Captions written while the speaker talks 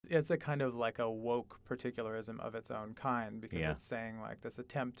it's a kind of like a woke particularism of its own kind, because Yeah. it's saying like this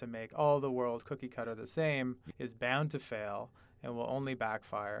attempt to make all the world cookie cutter the same is bound to fail and will only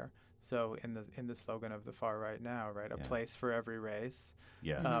backfire. So in the slogan of the far right now, right, a Yeah. place for every race.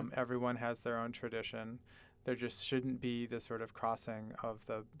 Yeah. Everyone has their own tradition. There just shouldn't be this sort of crossing of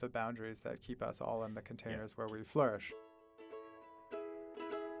the boundaries that keep us all in the containers where we flourish.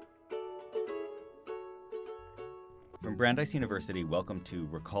 From Brandeis University, welcome to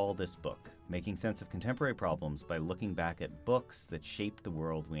Recall This Book, making sense of contemporary problems by looking back at books that shaped the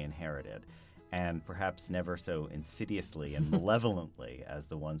world we inherited, and perhaps never so insidiously and malevolently as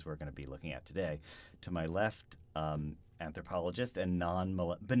the ones we're going to be looking at today. To my left, anthropologist and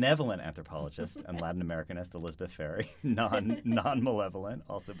benevolent anthropologist and Latin Americanist Elizabeth Ferry, non-malevolent,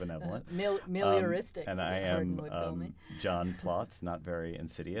 also benevolent. Melioristic. And I am John Plotz, not very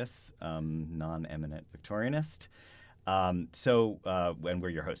insidious, non-eminent Victorianist. And we're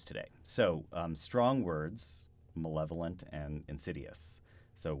your hosts today. So, strong words, malevolent and insidious.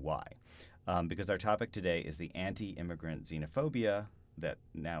 So why? Because our topic today is the anti-immigrant xenophobia that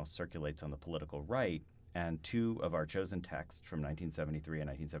now circulates on the political right, and two of our chosen texts from 1973 and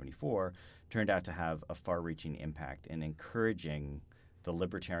 1974 turned out to have a far-reaching impact in encouraging the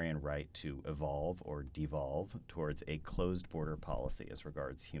libertarian right to evolve or devolve towards a closed border policy as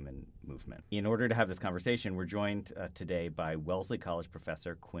regards human movement. In order to have this conversation, we're joined today by Wellesley College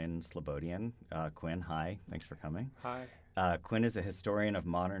professor Quinn Slobodian. Quinn, hi. Thanks for coming. Hi. Quinn is a historian of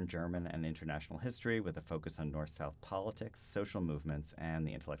modern German and international history with a focus on North-South politics, social movements, and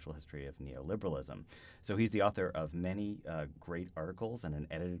the intellectual history of neoliberalism. So he's the author of many great articles and an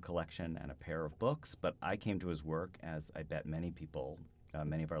edited collection and a pair of books, but I came to his work, as I bet many people,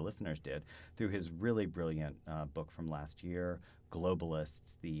 many of our listeners did, through his really brilliant book from last year,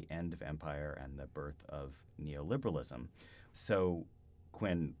 Globalists, The End of Empire and the Birth of Neoliberalism. So,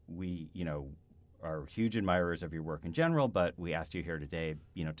 Quinn, we, are huge admirers of your work in general, but we asked you here today,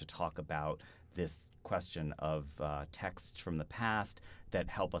 to talk about this question of texts from the past that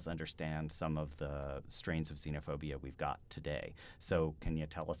help us understand some of the strains of xenophobia we've got today. So can you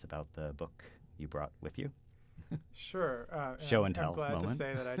tell us about the book you brought with you? Sure. Show and tell I'm glad moment. to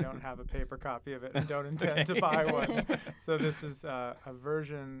say that I don't have a paper copy of it and don't intend to buy one. So this is a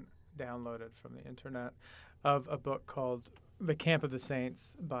version downloaded from the internet of a book called The Camp of the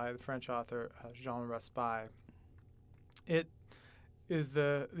Saints by the French author Jean Raspail. It is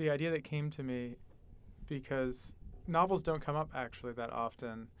the idea that came to me because novels don't come up actually that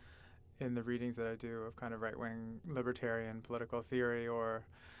often in the readings that I do of kind of right-wing libertarian political theory or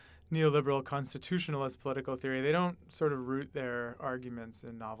neoliberal constitutionalist political theory. They don't sort of root their arguments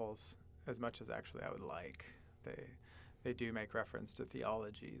in novels as much as actually I would like. They do make reference to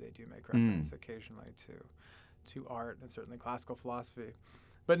theology. They do make reference occasionally to art and certainly classical philosophy.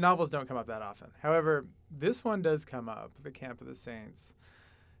 But novels don't come up that often. However, this one does come up, The Camp of the Saints.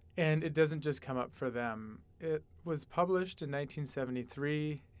 And it doesn't just come up for them. It was published in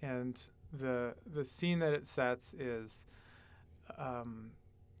 1973, and the scene that it sets is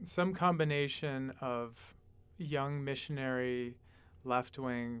some combination of young missionary,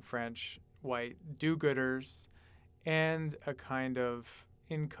 left-wing French white do-gooders and a kind of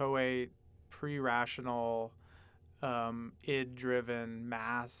inchoate, pre-rational, id-driven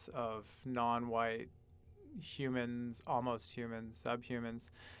mass of non-white humans, almost humans, subhumans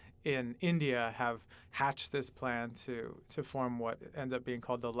in India have hatched this plan to form what ends up being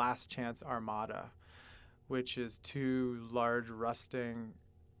called the Last Chance Armada, which is two large rusting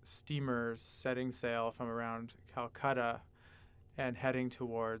steamers setting sail from around Calcutta and heading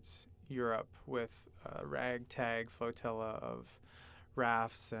towards Europe with a ragtag flotilla of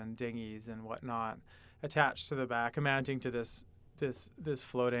rafts and dinghies and whatnot attached to the back, amounting to this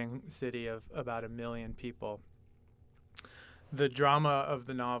floating city of about 1 million people. The drama of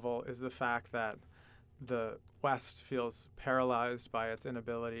the novel is the fact that the West feels paralyzed by its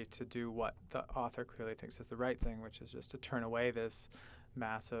inability to do what the author clearly thinks is the right thing, which is just to turn away this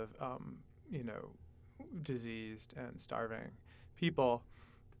massive, diseased and starving people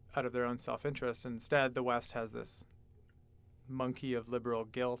out of their own self-interest. Instead, the West has this monkey of liberal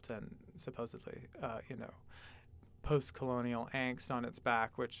guilt and supposedly, post-colonial angst on its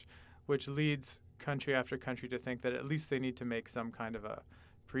back, which leads country after country to think that at least they need to make some kind of a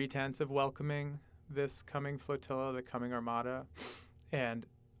pretense of welcoming this coming flotilla, the coming armada, and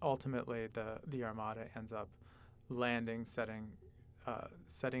ultimately the armada ends up landing,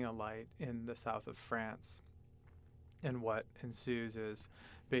 setting a light in the south of France. And what ensues is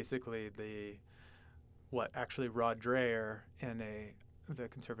basically what actually Rod Dreher, the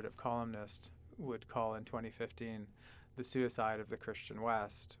conservative columnist, would call in 2015 the suicide of the Christian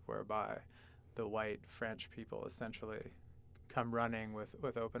West, whereby the white French people essentially come running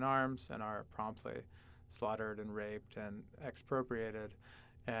with open arms and are promptly slaughtered and raped and expropriated,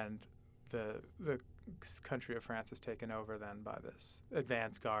 and the country of France is taken over then by this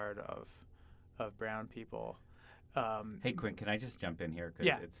advance guard of brown people. Hey, Quinn, can I just jump in here? Because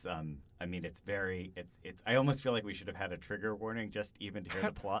Yeah. it's, I mean, it's very, it's. I almost feel like we should have had a trigger warning just even to hear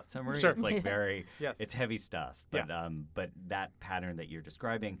the plot summary. Sure. It's like very, Yes. it's heavy stuff. But but that pattern that you're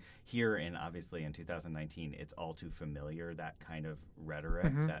describing here, and obviously in 2019, it's all too familiar. That kind of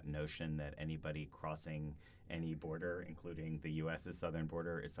rhetoric, that notion that anybody crossing any border, including the U.S.'s southern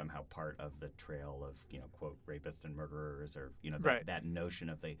border, is somehow part of the trail of, quote, rapists and murderers, or, that notion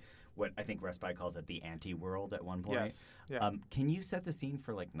of what I think Respy calls it the anti-world at one point. Yes. Yeah. Can you set the scene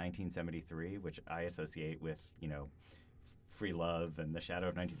for like 1973, which I associate with, Free Love and The Shadow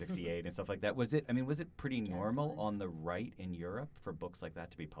of 1968 and stuff like that? Was it pretty normal on the right in Europe for books like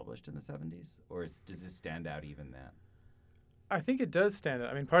that to be published in the 70s? Or does this stand out even then? I think it does stand out.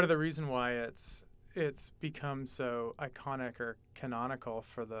 I mean, part of the reason why it's become so iconic or canonical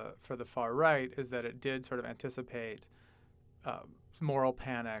for the far right is that it did sort of anticipate moral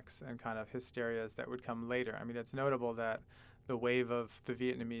panics and kind of hysterias that would come later. I mean, it's notable that the wave of the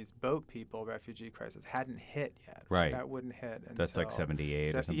Vietnamese boat people refugee crisis hadn't hit yet. Right. That wouldn't hit until... That's like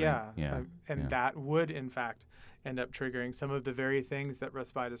 78 or something. Yeah. That would, in fact, end up triggering some of the very things that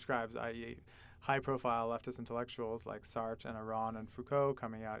Respy describes, i.e. high-profile leftist intellectuals like Sartre and Aron and Foucault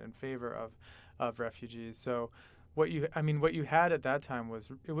coming out in favor of refugees. So what you had at that time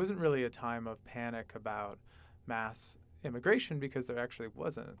it wasn't really a time of panic about mass immigration, because there actually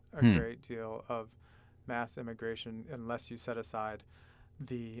wasn't a great deal of mass immigration unless you set aside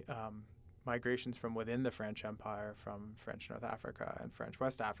the migrations from within the French Empire, from French North Africa and French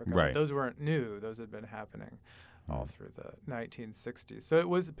West Africa. Right. Those weren't new. Those had been happening all through the 1960s. So it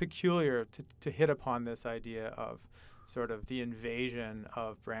was peculiar to hit upon this idea of sort of the invasion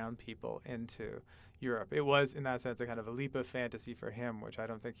of brown people into Europe. It was, in that sense, a kind of a leap of fantasy for him, which I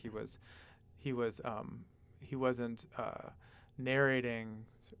don't think he wasn't narrating,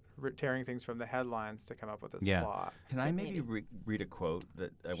 tearing things from the headlines to come up with this plot. Can I maybe read a quote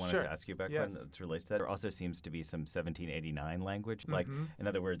that I wanted to ask you about, Yes. that relates to that? There also seems to be some 1789 language. Like, in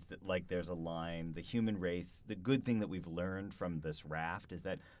other words, there's a line, the human race, the good thing that we've learned from this raft is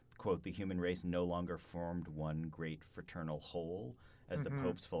that, quote, the human race no longer formed one great fraternal whole, as the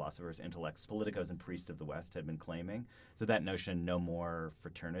popes, philosophers, intellects, politicos, and priests of the West had been claiming. So that notion, no more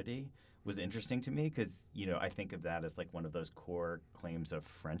fraternity, was interesting to me because, I think of that as like one of those core claims of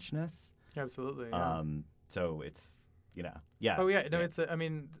Frenchness. Absolutely. Yeah. So it's, yeah. Oh, yeah. No, it's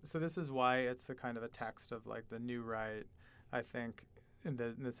so this is why it's a kind of a text of like the new right, I think, in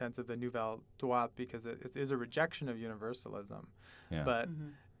the sense of the Nouvelle Droite, because it is a rejection of universalism, but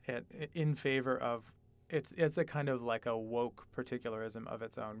in favor of, it's a kind of like a woke particularism of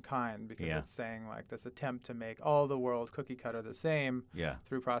its own kind, because it's saying like this attempt to make all the world cookie cutter the same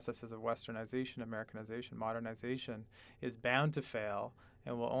through processes of westernization, Americanization, modernization is bound to fail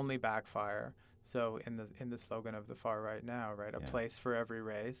and will only backfire. So in the slogan of the far right now, right, a place for every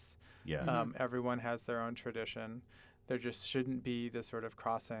race. Everyone has their own tradition. There just shouldn't be this sort of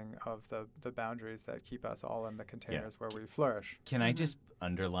crossing of the boundaries that keep us all in the containers where we flourish. Can I just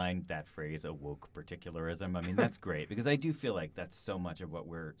underline that phrase, a woke particularism? I mean, that's great, because I do feel like that's so much of what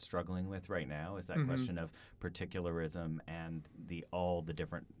we're struggling with right now, is that question of particularism and all the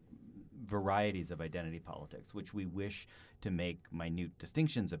different varieties of identity politics, which we wish to make minute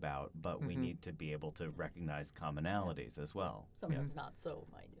distinctions about, but we need to be able to recognize commonalities as well. Sometimes not so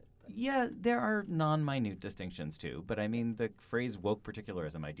minute. Yeah, there are non-minute distinctions too, but I mean the phrase woke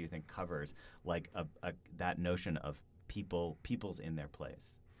particularism I do think covers like that notion of people's in their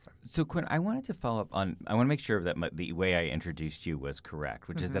place. So Quinn, I wanted to follow up on, I want to make sure that the way I introduced you was correct,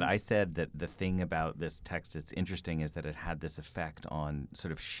 which is that I said that the thing about this text that's interesting is that it had this effect on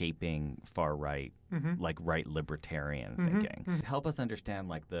sort of shaping far right, like right libertarian thinking. Help us understand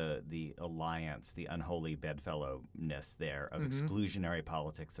like the alliance, the unholy bedfellowness there of exclusionary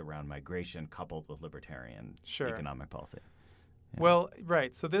politics around migration coupled with libertarian economic policy. Yeah. Well,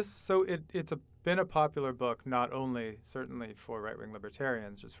 right. So it's been a popular book, not only certainly for right-wing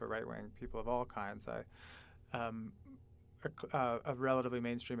libertarians, just for right-wing people of all kinds. A relatively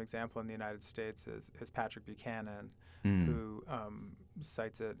mainstream example in the United States is Patrick Buchanan, who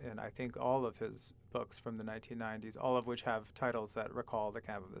cites it in, I think, all of his books from the 1990s, all of which have titles that recall the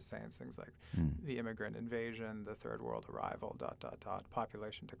Camp of the Saints, things like The Immigrant Invasion, The Third World Arrival, ...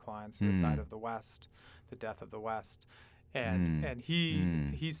 Population Decline, Suicide of the West, The Death of the West. And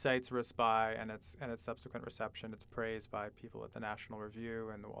he cites Raspai and its subsequent reception, its praise by people at the National Review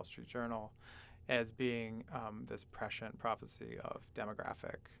and the Wall Street Journal, as being this prescient prophecy of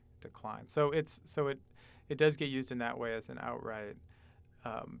demographic decline. So it does get used in that way as an outright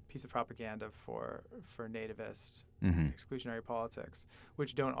piece of propaganda for nativist exclusionary politics,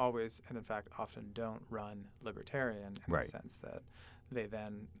 which don't always, and in fact often don't, run libertarian in the sense that they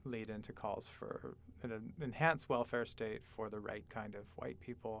then lead into calls for an enhanced welfare state for the right kind of white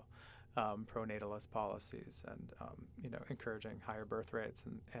people, pro-natalist policies, and encouraging higher birth rates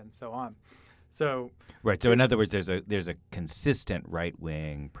and so on. So So in other words, there's a consistent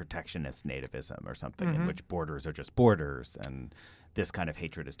right-wing protectionist nativism or something in which borders are just borders, and this kind of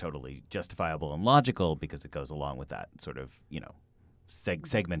hatred is totally justifiable and logical because it goes along with that sort of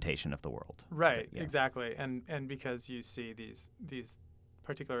segmentation of the world. Right, exactly, and because you see these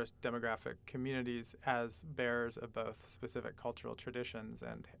particular demographic communities as bearers of both specific cultural traditions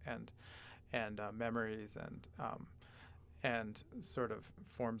and memories and sort of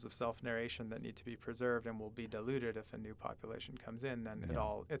forms of self-narration that need to be preserved and will be diluted if a new population comes in, then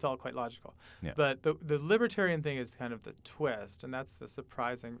it's all quite logical. Yeah. But the libertarian thing is kind of the twist, and that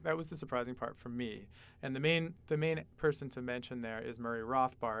was the surprising part for me. And the main person to mention there is Murray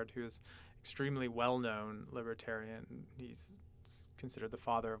Rothbard, who's extremely well-known libertarian. He's considered the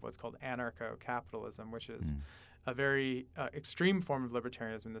father of what's called anarcho-capitalism, which is a very extreme form of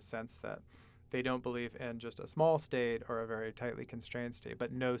libertarianism in the sense that they don't believe in just a small state or a very tightly constrained state,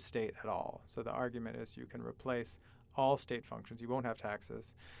 but no state at all. So the argument is you can replace all state functions. You won't have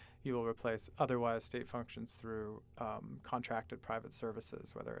taxes. You will replace otherwise state functions through contracted private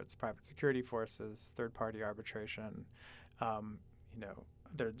services, whether it's private security forces, third-party arbitration. Sounds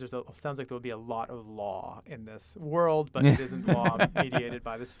like there will be a lot of law in this world, but it isn't law mediated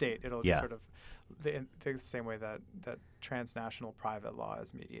by the state. It'll sort of the same way that transnational private law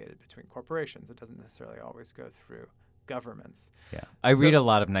is mediated between corporations. It doesn't necessarily always go through governments. Yeah, I read a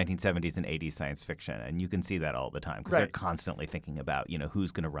lot of 1970s and 80s science fiction, and you can see that all the time because they're constantly thinking about,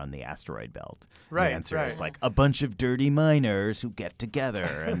 who's going to run the asteroid belt. Right. The answer is like a bunch of dirty miners who get together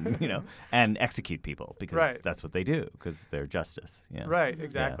and and execute people because that's what they do because they're justice. Yeah. Right.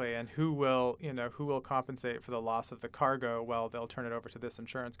 Exactly. Yeah. And who will compensate for the loss of the cargo? Well, they'll turn it over to this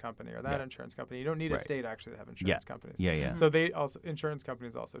insurance company or that insurance company. You don't need a state actually to have insurance companies. Yeah. So insurance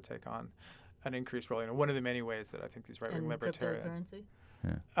companies also take on an increased role. One of the many ways that I think these right-wing libertarian.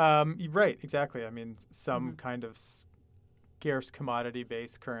 Cryptocurrency? Right, exactly. I mean, some kind of scarce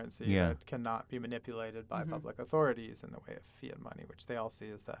commodity-based currency that cannot be manipulated by public authorities in the way of fiat money, which they all see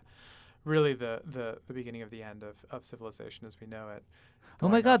as the beginning of the end of civilization as we know it. Oh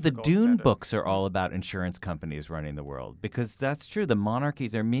my God, the Dune books are all about insurance companies running the world because that's true. The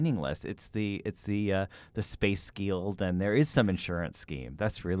monarchies are meaningless. It's the Space Guild, and there is some insurance scheme.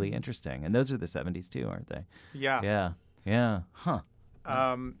 That's really interesting. And those are the 70s too, aren't they? Yeah. Yeah. Huh.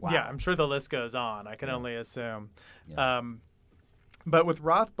 Wow. Yeah, I'm sure the list goes on. I can only assume. Yeah. But with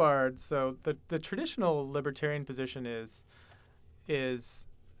Rothbard, so the traditional libertarian position is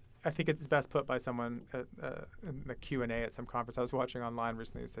I think it's best put by someone in the Q&A at some conference I was watching online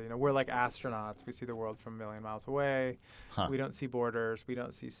recently. Who said, we're like astronauts. We see the world from a million miles away. We don't see borders. We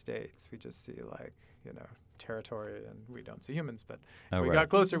don't see states. We just see territory, and we don't see humans. But if we got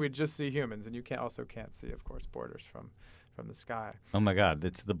closer, we'd just see humans. And you can't see, of course, borders from the sky. Oh my God,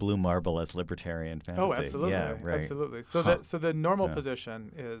 it's the blue marble as libertarian fantasy. Oh, absolutely, absolutely. So so the normal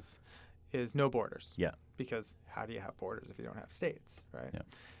position is no borders. Yeah. Because how do you have borders if you don't have states, right? Yeah.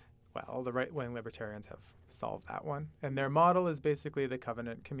 Well, the right-wing libertarians have solved that one. And their model is basically the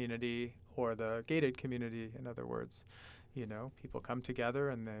covenant community or the gated community. In other words, people come together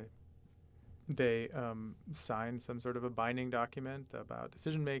and they sign some sort of a binding document about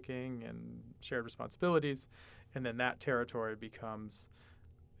decision-making and shared responsibilities. And then that territory becomes,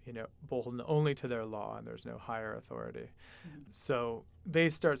 beholden only to their law, and there's no higher authority. Mm-hmm. So they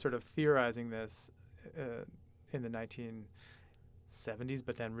start sort of theorizing this in the 1970s,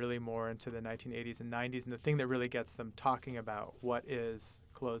 but then really more into the 1980s and 90s. And the thing that really gets them talking about what is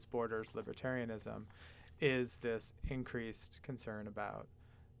closed borders libertarianism is this increased concern about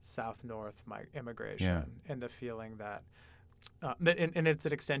South-North immigration and the feeling that, and it's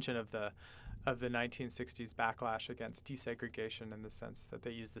an extension of the 1960s backlash against desegregation in the sense that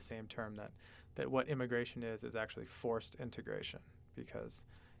they use the same term that what immigration is actually forced integration, because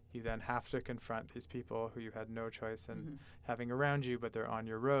you then have to confront these people who you had no choice in having around you, but they're on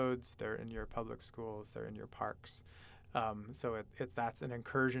your roads, they're in your public schools, they're in your parks. So that's an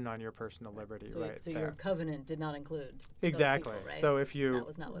incursion on your personal liberty, so, right? So there. your covenant did not include Exactly. those people, right? So if you that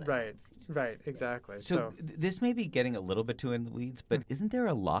was not what I right, meant. right, exactly. So this may be getting a little bit too in the weeds, but isn't there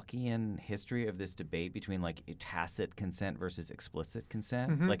a Lockean history of this debate between like tacit consent versus explicit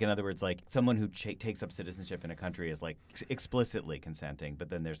consent? Like in other words, like someone who takes up citizenship in a country is like explicitly consenting, but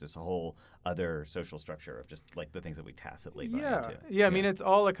then there's this whole other social structure of just like the things that we tacitly buy into. Yeah. I mean, it's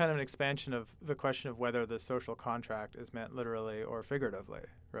all a kind of an expansion of the question of whether the social contract is meant literally or figuratively,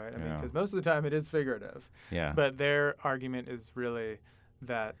 right? I mean, because most of the time it is figurative. Yeah. But their argument is really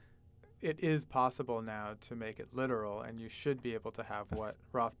that it is possible now to make it literal, and you should be able to have what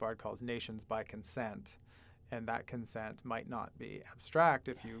Rothbard calls nations by consent. And that consent might not be abstract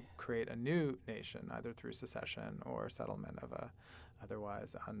if you create a new nation, either through secession or settlement of a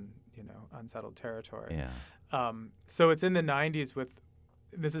otherwise unsettled territory. Yeah. So it's in the 90s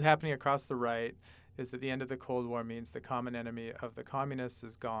this is happening across the right, is that the end of the Cold War means the common enemy of the communists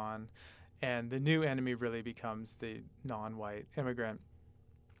is gone, and the new enemy really becomes the non-white immigrant.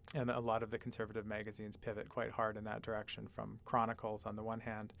 And a lot of the conservative magazines pivot quite hard in that direction, from Chronicles on the one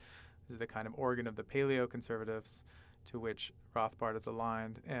hand, this is the kind of organ of the paleo-conservatives to which Rothbard is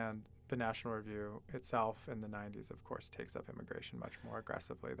aligned, and the National Review itself in the 90s, of course, takes up immigration much more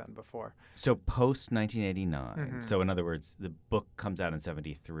aggressively than before. So post 1989. So in other words, the book comes out in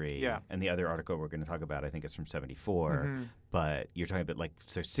 73. Yeah. And the other article we're going to talk about, I think, is from 74. But you're talking about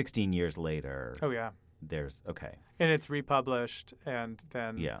 16 years later. Oh, yeah. There's, okay. And it's republished and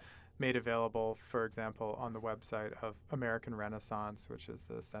then made available, for example, on the website of American Renaissance, which is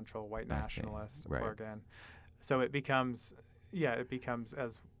the central white nationalist organ. So it becomes,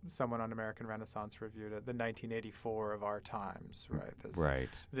 as someone on American Renaissance reviewed it, the 1984 of our times, right?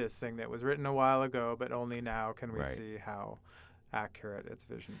 This thing that was written a while ago, but only now can we see how accurate its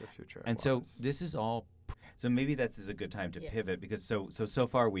vision of the future and was. So this is all. So maybe this is a good time to pivot, because so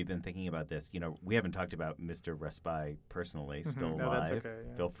far we've been thinking about this. We haven't talked about Mr. Raspail personally, still alive. That's okay,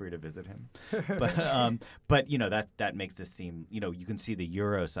 yeah. Feel free to visit him. But that makes this seem, you can see the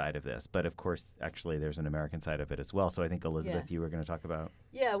Euro side of this, but of course, actually, there's an American side of it as well. So I think, Elizabeth, you were going to talk about.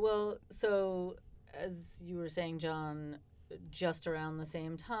 Yeah, well, so as you were saying, John, just around the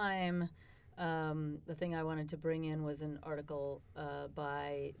same time, the thing I wanted to bring in was an article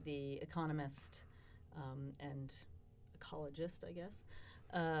by the economist and ecologist, I guess,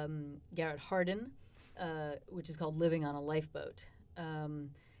 Garrett Hardin, which is called Living on a Lifeboat.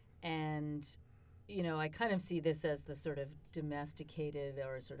 And, I kind of see this as the sort of domesticated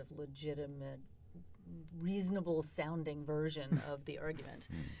or sort of legitimate, reasonable sounding version of the argument.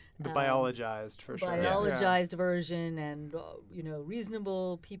 The biologized, for sure. Biologized version, and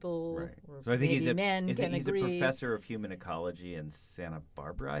reasonable people, or so I think maybe men can he's agree. a professor of human ecology in Santa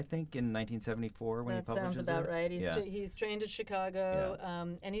Barbara, I think, in 1974 when he publishes it. That sounds about right. He's trained at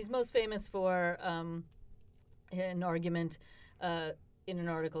Chicago, and he's most famous for an argument in an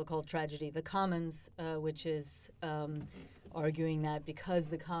article called Tragedy of the Commons, which is arguing that because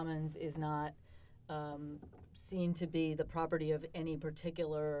the commons is not seen to be the property of any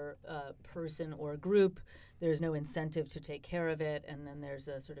particular person or group, there's no incentive to take care of it, and then there's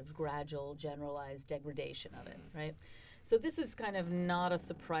a sort of gradual, generalized degradation of it, right? So this is kind of not a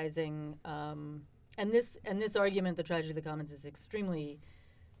surprising, and this argument, the Tragedy of the Commons, is extremely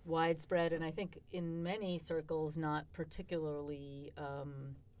widespread, and I think in many circles not particularly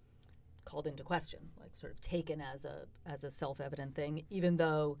called into question, like sort of taken as a self-evident thing, even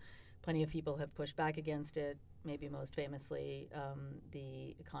though plenty of people have pushed back against it, maybe most famously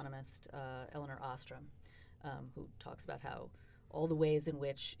the economist Elinor Ostrom, who talks about how all the ways in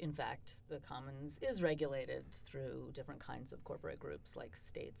which, in fact, the commons is regulated through different kinds of corporate groups like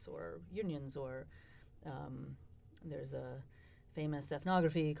states or unions, or there's a famous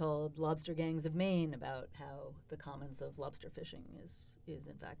ethnography called Lobster Gangs of Maine about how the commons of lobster fishing is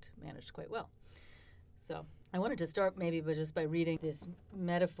in fact managed quite well. So I wanted to start maybe by reading this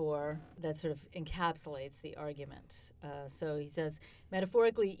metaphor that sort of encapsulates the argument. So he says,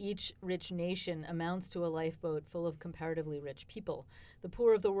 metaphorically, each rich nation amounts to a lifeboat full of comparatively rich people. The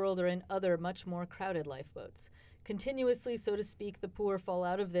poor of the world are in other, much more crowded lifeboats. Continuously, so to speak, the poor fall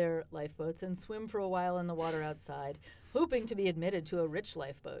out of their lifeboats and swim for a while in the water outside, hoping to be admitted to a rich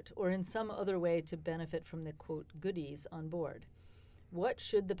lifeboat or in some other way to benefit from the, quote, goodies on board. What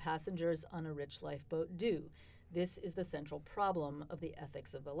should the passengers on a rich lifeboat do? This is the central problem of the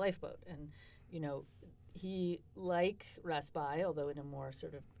ethics of a lifeboat. And, he, like Raspail, although in a more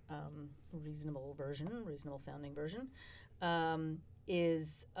sort of reasonable sounding version,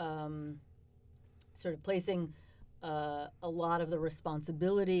 is sort of placing a lot of the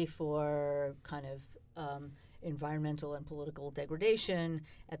responsibility for kind of environmental and political degradation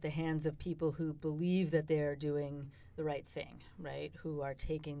at the hands of people who believe that they're doing the right thing, right? Who are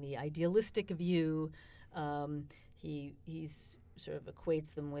taking the idealistic view. He's sort of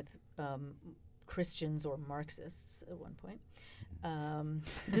equates them with Christians or Marxists at one point.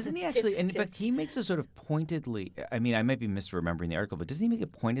 Doesn't he actually? But he makes a sort of pointedly. I mean, I might be misremembering the article, but doesn't he make a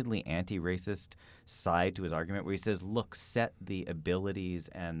pointedly anti-racist side to his argument, where he says, "Look, set the abilities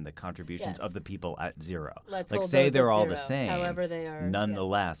and the contributions of the people at zero. Let's like hold say those they're at all zero, the same. however they are.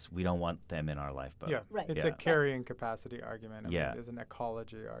 Nonetheless, we don't want them in our lifeboat. Yeah, Right. It's a carrying capacity argument. Yeah. It's an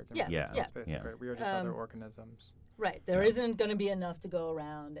ecology argument. Yeah. That's Yeah. basically. We are just other organisms. Right. There isn't going to be enough to go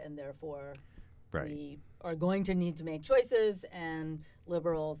around, and therefore we are going to need to make choices, and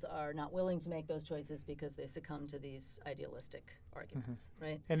liberals are not willing to make those choices because they succumb to these idealistic arguments,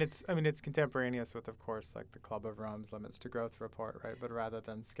 right? And it's contemporaneous with, of course, like the Club of Rome's Limits to Growth report, right? But rather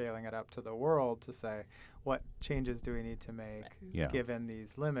than scaling it up to the world to say, what changes do we need to make given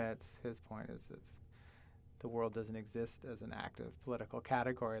these limits, his point is the world doesn't exist as an active political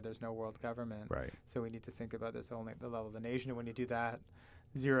category. There's no world government. Right. So we need to think about this only at the level of the nation. And when you do that,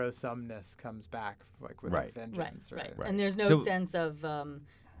 zero-sumness comes back like with a vengeance. Right. And there's no sense of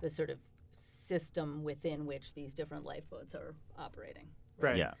the sort of system within which these different lifeboats are operating.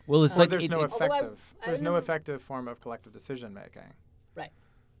 Right. Yeah. Well, it's like there's no effective form of collective decision making. Right.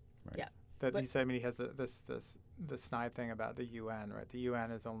 Yeah. That he said. I mean, he has the snide thing about the UN. Right. The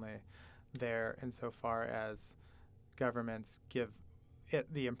UN is only there insofar as governments give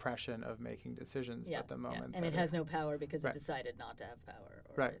it the impression of making decisions at the moment. And it has no power because it decided not to have power.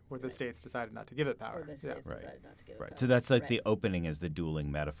 Or the states decided not to give it power. Or the states decided not to give it power. So that's like the opening is the dueling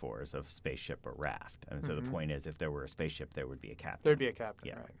metaphors of spaceship or raft. And so the point is, if there were a spaceship, there would be a captain. There'd be a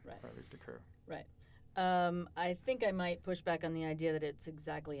captain, right. Or at least a crew. Right. I think I might push back on the idea that it's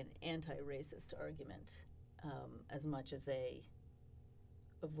exactly an anti-racist argument as much as a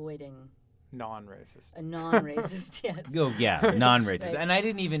avoiding... Non-racist. A non-racist, yes. Oh yeah, non-racist. And I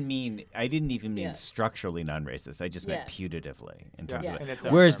didn't even mean structurally non-racist. I just meant putatively in terms of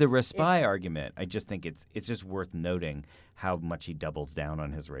it. Whereas the Raspail argument, I just think it's just worth noting how much he doubles down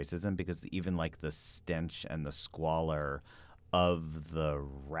on his racism, because even like the stench and the squalor of the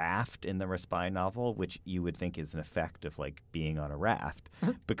raft in the Raspail novel, which you would think is an effect of like being on a raft,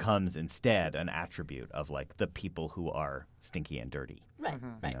 becomes instead an attribute of like the people who are stinky and dirty. Right,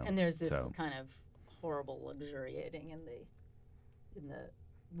 right. And there's this kind of horrible luxuriating in the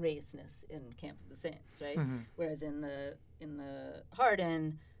raceness in Camp of the Saints, right? Whereas in the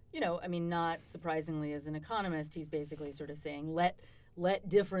Hardin, not surprisingly, as an economist, he's basically sort of saying let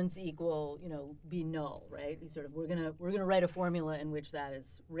difference equal, be null, right? He's sort of we're gonna write a formula in which that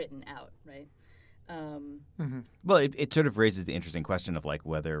is written out, right? Well, it sort of raises the interesting question of like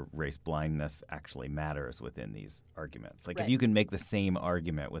whether race blindness actually matters within these arguments. Like if you can make the same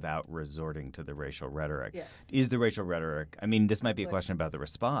argument without resorting to the racial rhetoric, is the racial rhetoric? I mean, this might be a question about the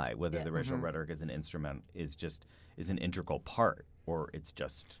Raspail, whether the racial rhetoric as an instrument is an integral part, or it's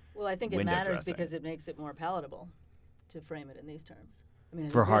just I think it matters because it makes it more palatable to frame it in these terms.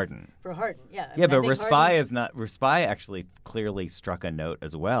 For Hardin. For Hardin, yeah. But Raspail actually clearly struck a note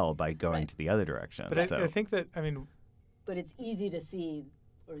as well by going to the other direction. But I think that, But it's easy to see,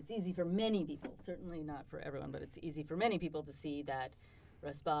 or it's easy for many people, certainly not for everyone, but it's easy for many people to see that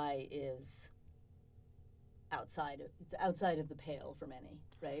Raspail is outside of the pale for many,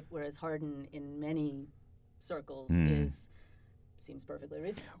 right? Whereas Hardin, in many circles, seems perfectly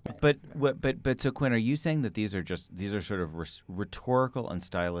reasonable. Right? But so Quinn, are you saying that these are sort of rhetorical and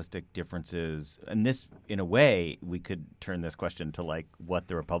stylistic differences? And this, in a way, we could turn this question to like what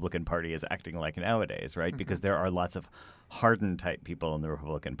the Republican Party is acting like nowadays, right? Because there are lots of Hardin type people in the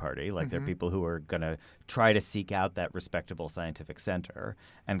Republican Party. Like there are people who are going to try to seek out that respectable scientific center,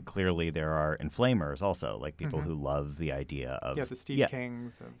 and clearly there are inflamers also, like people who love the idea of the Steve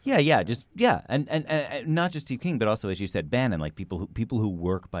Kings. And not just Steve King, but also, as you said, Bannon, like people who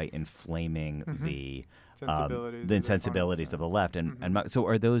work by inflaming the insensibilities of the left. And so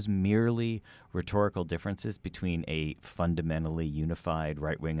are those merely rhetorical differences between a fundamentally unified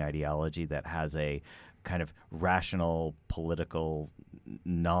right-wing ideology that has a kind of rational, political,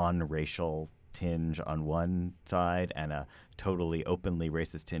 non-racial tinge on one side and a totally openly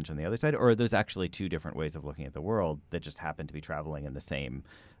racist tinge on the other side? Or are those actually two different ways of looking at the world that just happen to be traveling in the same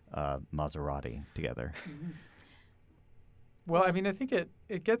Maserati together? Well, I think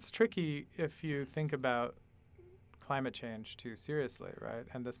it gets tricky if you think about climate change too seriously, right?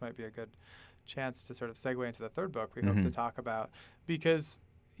 And this might be a good chance to sort of segue into the third book we hope to talk about, because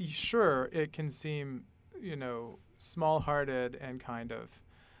sure, it can seem, small-hearted and kind of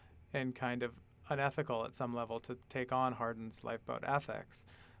unethical at some level to take on Hardin's lifeboat ethics.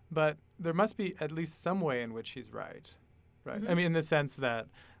 But there must be at least some way in which he's right? I mean, in the sense that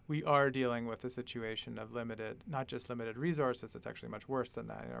we are dealing with a situation of not just limited resources, it's actually much worse than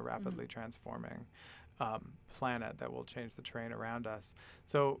that, rapidly transforming planet that will change the terrain around us.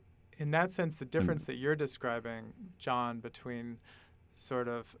 So in that sense, the difference that you're describing, John, between sort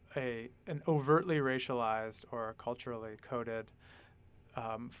of an overtly racialized or culturally coded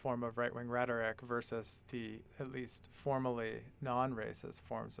form of right-wing rhetoric versus the at least formally non-racist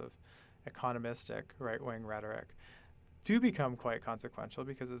forms of economistic right-wing rhetoric do become quite consequential,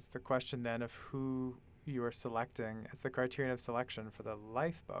 because it's the question then of who you are selecting. It's the criterion of selection for the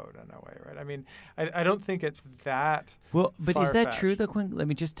lifeboat in a way, right? I mean, I don't think it's that Well, but is that far-fetched. true, though, Quinn? Let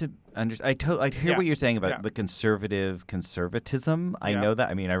me just to understand. I hear what you're saying about the conservatism. I know that.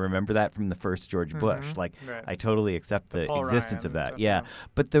 I mean, I remember that from the first George Bush. Like, Right. I totally accept the Paul existence Ryan of that. stuff, Yeah.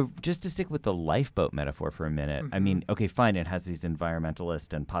 But just to stick with the lifeboat metaphor for a minute, I mean, okay, fine, it has these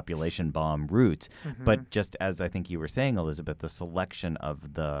environmentalist and population bomb roots. But just as I think you were saying, Elizabeth, the selection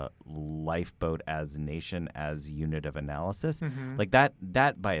of the lifeboat as nation, as unit of analysis, like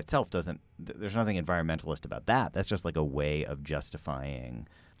that by itself doesn't, there's nothing environmentalist about that. That's just like a way of justifying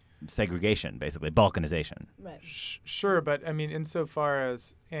segregation, basically, balkanization. Right. Sure, but I mean, insofar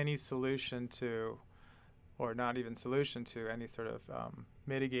as any solution to, or not even solution to, any sort of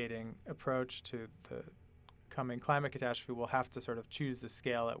mitigating approach to the coming climate catastrophe will have to sort of choose the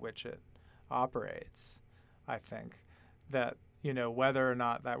scale at which it operates. I think that, whether or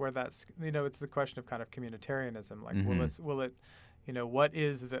not it's the question of kind of communitarianism. Like, will it, what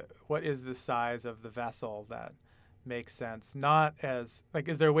is the size of the vessel that makes sense? Not as, like,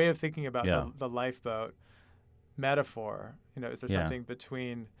 is there a way of thinking about the lifeboat metaphor? Is there something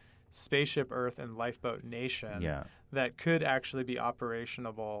between spaceship Earth and lifeboat nation that could actually be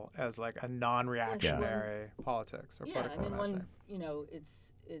operationable as like a non-reactionary politics or political imagining?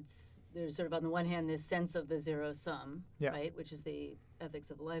 It's there's sort of on the one hand this sense of the zero sum, right, which is the ethics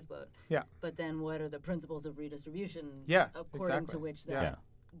of the lifeboat. Yeah. But then what are the principles of redistribution? According to which that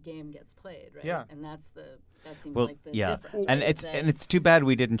game gets played, right? Yeah. And that seems like the difference. And right? it's too bad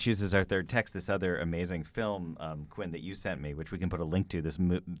we didn't choose as our third text this other amazing film, Quinn, that you sent me, which we can put a link to, this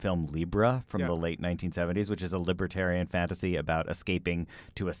film Libra from the late 1970s, which is a libertarian fantasy about escaping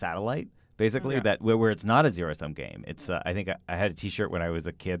to a satellite. Basically, that where it's not a zero-sum game. It's I think I had a T-shirt when I was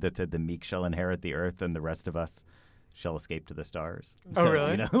a kid that said "The meek shall inherit the earth, and the rest of us shall escape to the stars." Oh, so,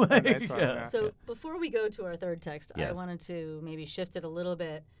 really? Nice one, So before we go to our third text, I wanted to maybe shift it a little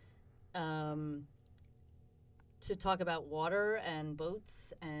bit to talk about water and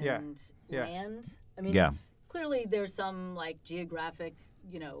boats and land. I mean, clearly there's some like geographic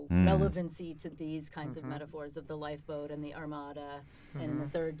relevancy to these kinds of metaphors of the lifeboat and the armada, and in the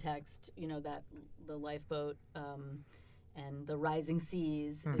third text, that the lifeboat and the rising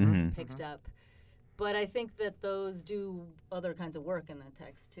seas is picked up. But I think that those do other kinds of work in the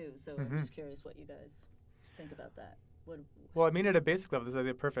text too. So I'm just curious what you guys think about that. Well, I mean, at a basic level, this is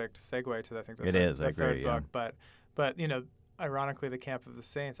the perfect segue to the third book. But ironically, the Camp of the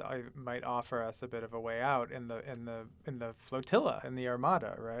Saints might offer us a bit of a way out in the flotilla, in the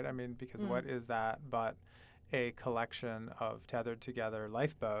armada, right? I mean, because what is that but a collection of tethered together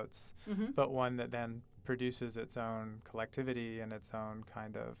lifeboats, but one that then produces its own collectivity and its own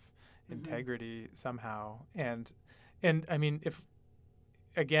kind of integrity somehow. And I mean, if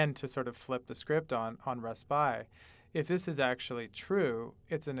again to sort of flip the script on Raspai, if this is actually true,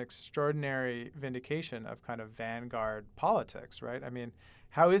 it's an extraordinary vindication of kind of vanguard politics, right? I mean,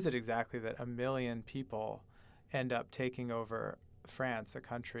 how is it exactly that 1 million people end up taking over France, a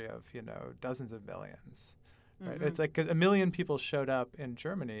country of, dozens of millions, right? It's like, because 1 million people showed up in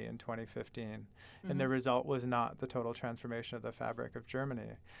Germany in 2015, and the result was not the total transformation of the fabric of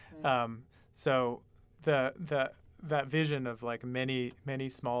Germany. Right. So that vision of like many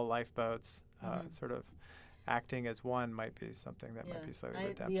small lifeboats sort of acting as one might be something that might be slightly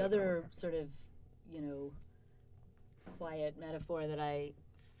redemptive. The other sort of, quiet metaphor that I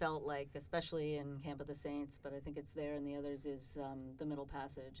felt like, especially in Camp of the Saints, but I think it's there in the others, is the Middle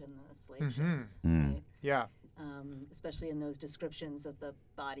Passage and the slave ships, right? Yeah. Especially in those descriptions of the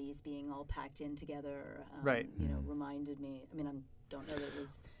bodies being all packed in together, right? Reminded me. I mean, I don't know that it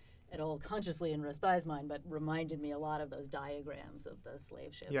was at all consciously in Raspai's mind, but reminded me a lot of those diagrams of the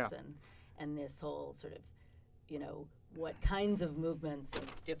slave ships and this whole sort of, what kinds of movements of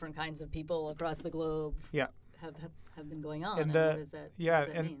different kinds of people across the globe have been going on. And what does that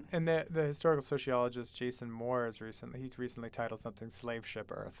mean? And the historical sociologist Jason Moore he's recently titled something "Slave Ship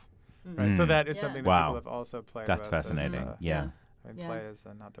Earth," right? So that is something that people have also played with. That's fascinating. I mean, Yeah. play is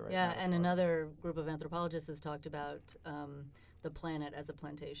not the right Yeah, metaphor. and another group of anthropologists has talked about the planet as a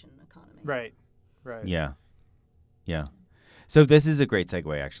plantation economy. Right. Right. Yeah. Yeah. So this is a great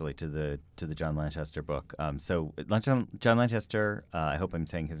segue, actually, to the John Lanchester book. John Lanchester, I hope I'm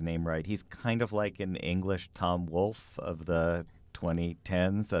saying his name right. He's kind of like an English Tom Wolfe of the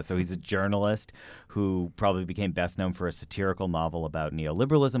 2010s. So he's a journalist who probably became best known for a satirical novel about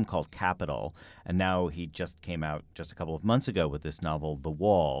neoliberalism called Capital. And now he just came out just a couple of months ago with this novel, The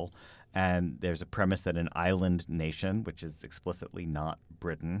Wall. And there's a premise that an island nation, which is explicitly not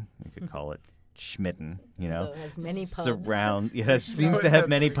Britain, you could call it Schmitten, Though it has many pubs. Seems to have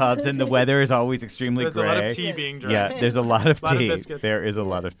many pubs, and the weather is always extremely There's gray. a lot of tea Yes. being drunk. Yeah, there's a lot of Lot of tea. biscuits. There is a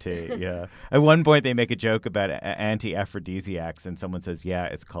lot of tea. Yeah. At one point, they make a joke about anti-aphrodisiacs, and someone says, "Yeah,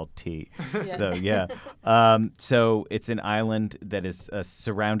 it's called tea." Yeah. So yeah. So it's an island that is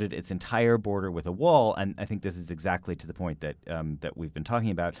surrounded its entire border with a wall, and I think this is exactly to the point that that we've been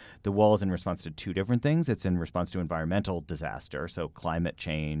talking about. The wall is in response to two different things. It's in response to environmental disaster, so climate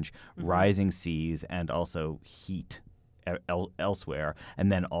change, rising seas, and also heat elsewhere,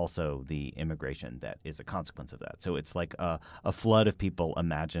 and then also the immigration that is a consequence of that. So it's like a flood of people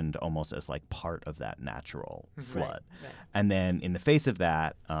imagined almost as like part of that natural flood. Right. And then in the face of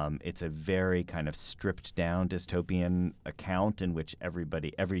that, it's a very kind of stripped down dystopian account in which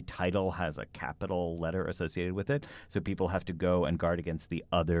every title has a capital letter associated with it. So people have to go and guard against the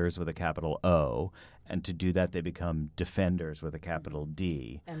others with a capital O. And to do that, they become defenders with a capital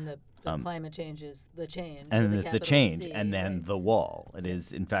D. And the climate change is the change. And with a there's the capital change, C, and then right. the wall. It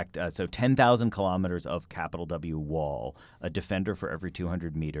is, in fact, so 10,000 kilometers of capital W wall, a defender for every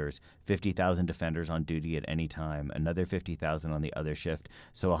 200 meters, 50,000 defenders on duty at any time, another 50,000 on the other shift,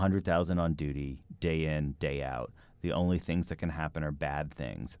 so 100,000 on duty, day in, day out. The only things that can happen are bad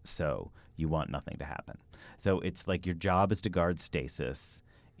things, so you want nothing to happen. So it's like your job is to guard stasis.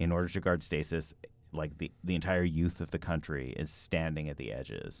 In order to guard stasis, like the entire youth of the country is standing at the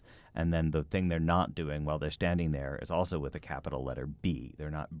edges. And then the thing they're not doing while they're standing there is also with a capital letter B. They're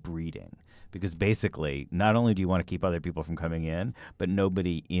not breeding. Because basically, not only do you want to keep other people from coming in, but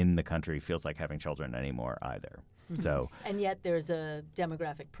nobody in the country feels like having children anymore either. So And yet there's a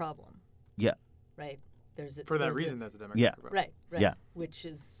demographic problem. Yeah. Right. For that reason, there's a demographic Yeah. problem. Right. Right. Yeah. Which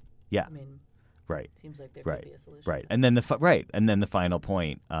is. Yeah. I mean. Right. Seems like there Right. could be a solution. Right, and then the final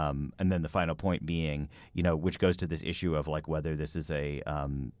point, being, which goes to this issue of like whether this is a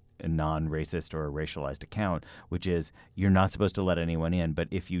non-racist or a racialized account, which is you're not supposed to let anyone in, but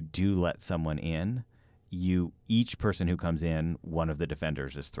if you do let someone in, each person who comes in, one of the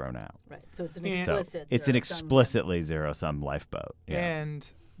defenders is thrown out. Right. So it's an And- explicit. It's an zero-sum explicitly zero-sum lifeboat. Yeah. And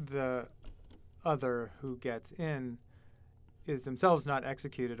the other who gets in is themselves not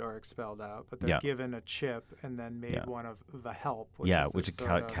executed or expelled out, but they're Yeah. given a chip and then made Yeah. one of the help, which Yeah, is which this is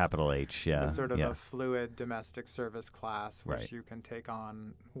sort of, capital H. Yeah. a sort of yeah. a fluid domestic service class, which Right. you can take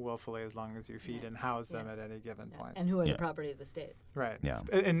on willfully as long as you feed and house them Yeah. at any given Yeah. point. And who are Yeah. the property of the state. Right. Yeah.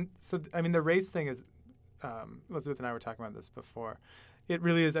 And so, I mean, the race thing is, Elizabeth and I were talking about this before. It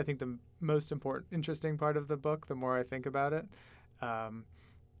really is, I think, the most important, interesting part of the book, the more I think about it.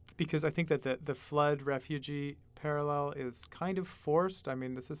 Because I think that the flood refugee parallel is kind of forced. I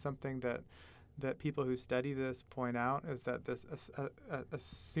mean, this is something that people who study this point out, is that this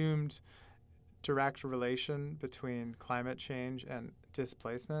assumed direct relation between climate change and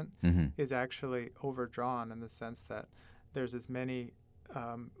displacement is actually overdrawn in the sense that there's as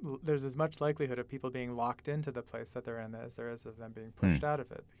much likelihood of people being locked into the place that they're in as there is of them being pushed out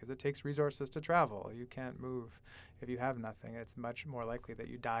of it, because it takes resources to travel. You can't move if you have nothing. It's much more likely that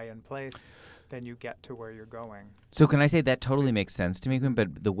you die in place than you get to where you're going. So can I say that totally makes sense to me, Quinn,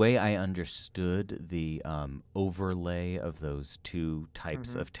 but the way I understood the overlay of those two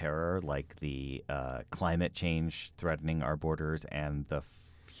types of terror, like the climate change threatening our borders and the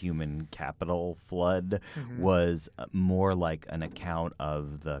human capital flood, was more like an account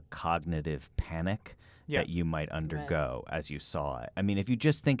of the cognitive panic that you might undergo as you saw it. I mean, if you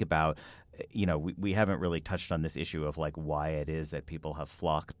just think about, we haven't really touched on this issue of like why it is that people have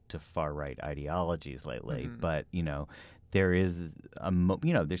flocked to far-right ideologies lately, but, there is,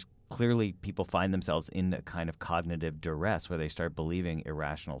 there's clearly people find themselves in a kind of cognitive duress where they start believing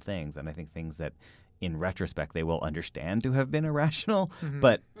irrational things, and I think things that in retrospect they will understand to have been irrational,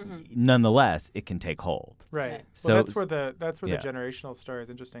 but nonetheless it can take hold. Right. So Well, that's where yeah. the generational story is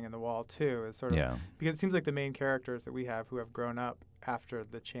interesting in The Wall too. Is sort of because it seems like the main characters that we have who have grown up after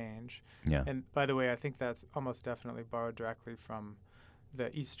the change. Yeah. And by the way, I think that's almost definitely borrowed directly from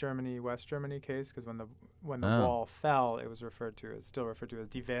the East Germany, West Germany case, because when the wall fell, it was still referred to as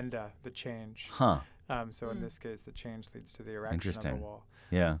die Wende, the change. Huh. So in this case, the change leads to the erection of the wall.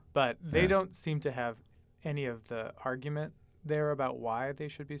 Yeah. But they don't seem to have any of the argument there about why they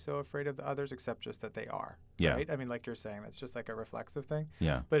should be so afraid of the others, except just that they are. Yeah. Right? I mean, like you're saying, that's just like a reflexive thing.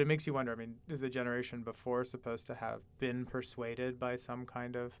 Yeah. But it makes you wonder, I mean, is the generation before supposed to have been persuaded by some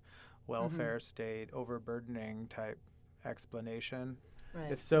kind of welfare state, overburdening type explanation?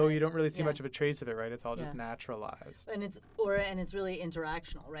 Right. If so, you don't really see much of a trace of it, right? It's all just naturalized. And it's really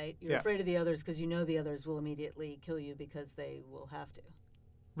interactional, right? You're afraid of the others because you know the others will immediately kill you because they will have to.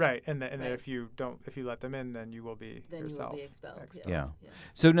 Right, and if you let them in, then you will be yourself. You will be expelled. Yeah.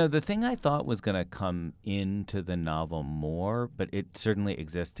 So no, the thing I thought was going to come into the novel more, but it certainly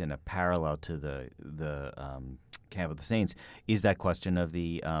exists in a parallel to the Camp of the Saints, is that question of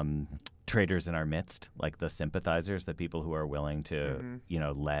the traitors in our midst, like the sympathizers, the people who are willing to,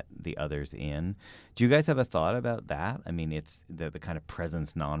 let the others in. Do you guys have a thought about that? I mean, it's the kind of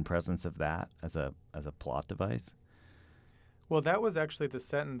presence, non-presence of that as a plot device. Well, that was actually the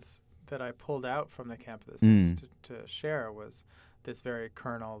sentence that I pulled out from the Camp of the Saints to share, was this very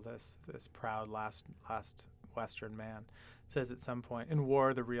colonel, this proud last Western man, says at some point, in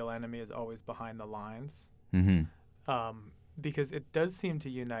war, the real enemy is always behind the lines. Because it does seem to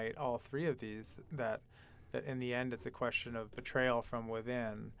unite all three of these, that in the end it's a question of betrayal from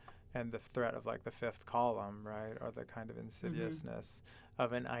within and the threat of like the fifth column, right, or the kind of insidiousness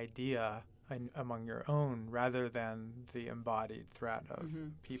of an idea among your own rather than the embodied threat of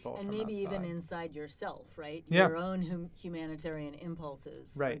people and from maybe outside. even inside yourself, right? Yeah. Your own humanitarian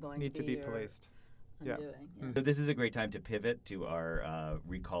impulses are going need to be your policed. undoing. So this is a great time to pivot to our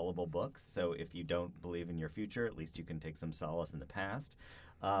recallable books. So if you don't believe in your future, at least you can take some solace in the past.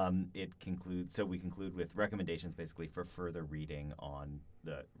 We conclude with recommendations basically for further reading on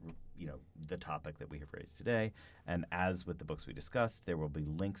the topic that we have raised today. And as with the books we discussed, there will be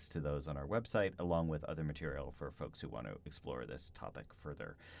links to those on our website, along with other material for folks who want to explore this topic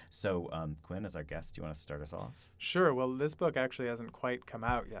further. So, Quinn, as our guest, do you want to start us off? Sure. Well, this book actually hasn't quite come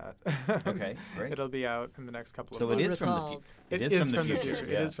out yet. Okay, great. It'll be out in the next couple of So months. it is from the future. It is from the future.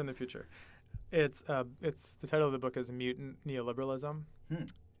 It is from the future. It's the title of the book is Mutant Neoliberalism,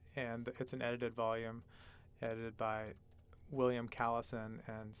 and it's an edited volume, edited by William Callison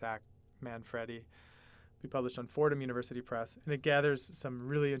and Zach Manfredi. Be published on Fordham University Press, and it gathers some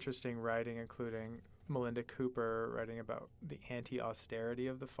really interesting writing, including Melinda Cooper writing about the anti-austerity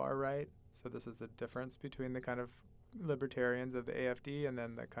of the far right. So this is the difference between the kind of libertarians of the AFD and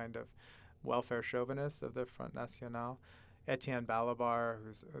then the kind of welfare chauvinists of the Front National. Etienne Balabar,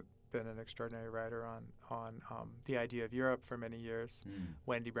 who's been an extraordinary writer on the idea of Europe for many years.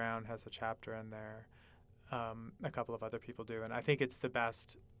 Wendy Brown has a chapter in there. A couple of other people do, and I think it's the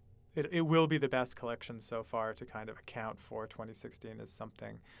best. It will be the best collection so far to kind of account for 2016 as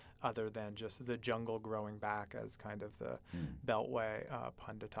something other than just the jungle growing back as kind of the Beltway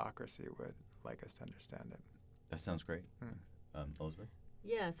punditocracy would like us to understand it. That sounds great. Elizabeth?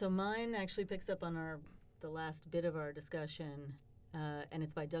 Yeah, so mine actually picks up on the last bit of our discussion, and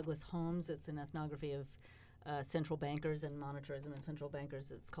it's by Douglas Holmes. It's an ethnography of central bankers and monetarism and central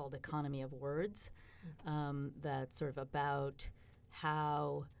bankers. It's called Economy of Words. That's sort of about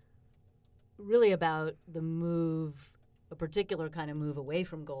the move, a particular kind of move away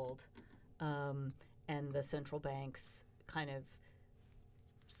from gold, and the central banks kind of,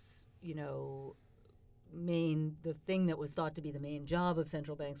 the thing that was thought to be the main job of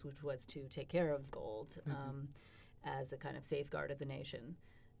central banks, which was to take care of gold as a kind of safeguard of the nation,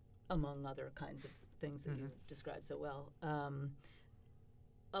 among other kinds of things that you described so well,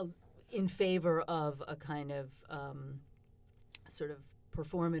 in favor of a kind of sort of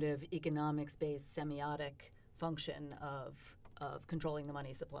performative economics-based semiotic function of controlling the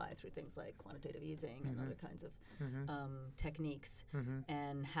money supply through things like quantitative easing and other kinds of techniques,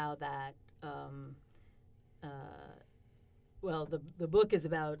 and how that the book is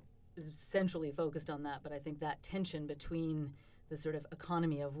essentially focused on that, but I think that tension between the sort of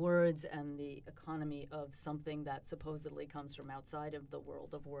economy of words and the economy of something that supposedly comes from outside of the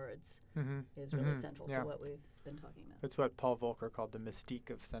world of words is really central to what we've been talking about. It's what Paul Volcker called the mystique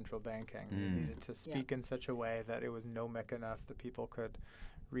of central banking. You needed to speak in such a way that it was gnomic enough that people could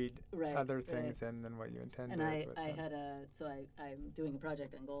read other things in than what you intended. And I'm doing a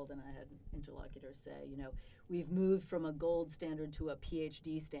project on gold, and I had interlocutors say, we've moved from a gold standard to a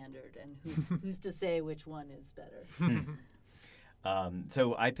PhD standard, and who's to say which one is better?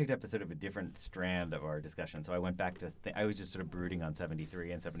 So I picked up a sort of a different strand of our discussion. So I went back to, I was just sort of brooding on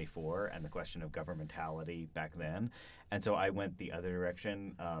 73 and 74 and the question of governmentality back then. And so I went the other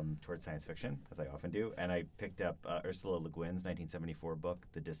direction towards science fiction, as I often do. And I picked up Ursula Le Guin's 1974 book,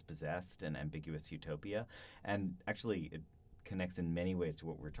 The Dispossessed, An Ambiguous Utopia. And actually, it connects in many ways to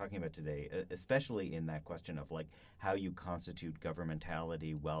what we're talking about today, especially in that question of like how you constitute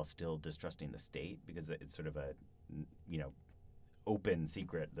governmentality while still distrusting the state, because it's sort of a, open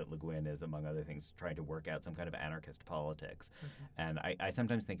secret that Le Guin is, among other things, trying to work out some kind of anarchist politics. And I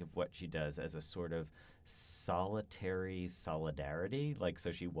sometimes think of what she does as a sort of solitary solidarity. Like,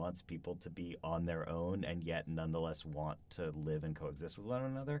 so she wants people to be on their own and yet nonetheless want to live and coexist with one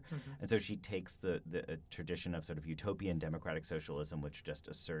another. And so she takes the tradition of sort of utopian democratic socialism, which just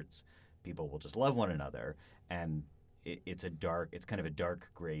asserts people will just love one another, and it's kind of a dark,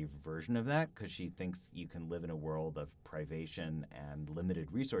 grave version of that, because she thinks you can live in a world of privation and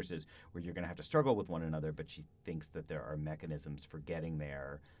limited resources where you're going to have to struggle with one another, but she thinks that there are mechanisms for getting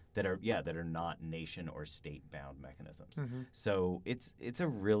there that are not nation or state bound mechanisms. So it's a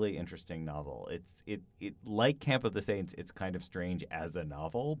really interesting novel. It like Camp of the Saints, it's kind of strange as a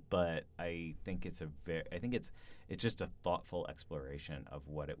novel, but I think it's just a thoughtful exploration of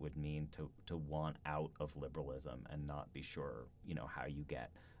what it would mean to want out of liberalism and not be sure, how you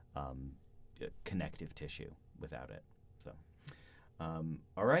get connective tissue without it. So.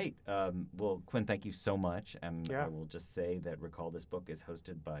 All right. Well, Quinn, thank you so much. And I will just say that Recall This Book is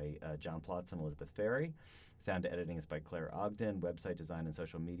hosted by John Plotz and Elizabeth Ferry. Sound editing is by Claire Ogden. Website design and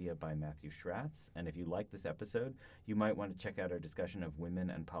social media by Matthew Schratz. And if you like this episode, you might want to check out our discussion of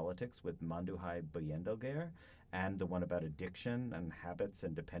women and politics with Manduhai Boyendelgair, and the one about addiction and habits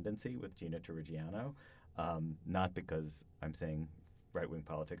and dependency with Gina Terrigiano. Not because I'm saying right-wing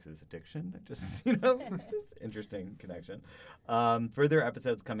politics is addiction. Just, just interesting connection. Further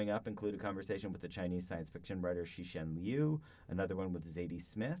episodes coming up include a conversation with the Chinese science fiction writer Shixin Liu, another one with Zadie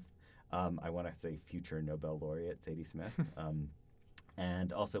Smith. I want to say future Nobel laureate Zadie Smith.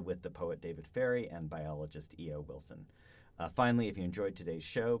 And also with the poet David Ferry and biologist E.O. Wilson. Finally, if you enjoyed today's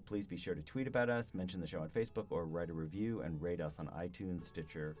show, please be sure to tweet about us, mention the show on Facebook, or write a review and rate us on iTunes,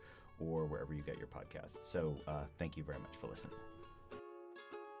 Stitcher, or wherever you get your podcasts. So thank you very much for listening.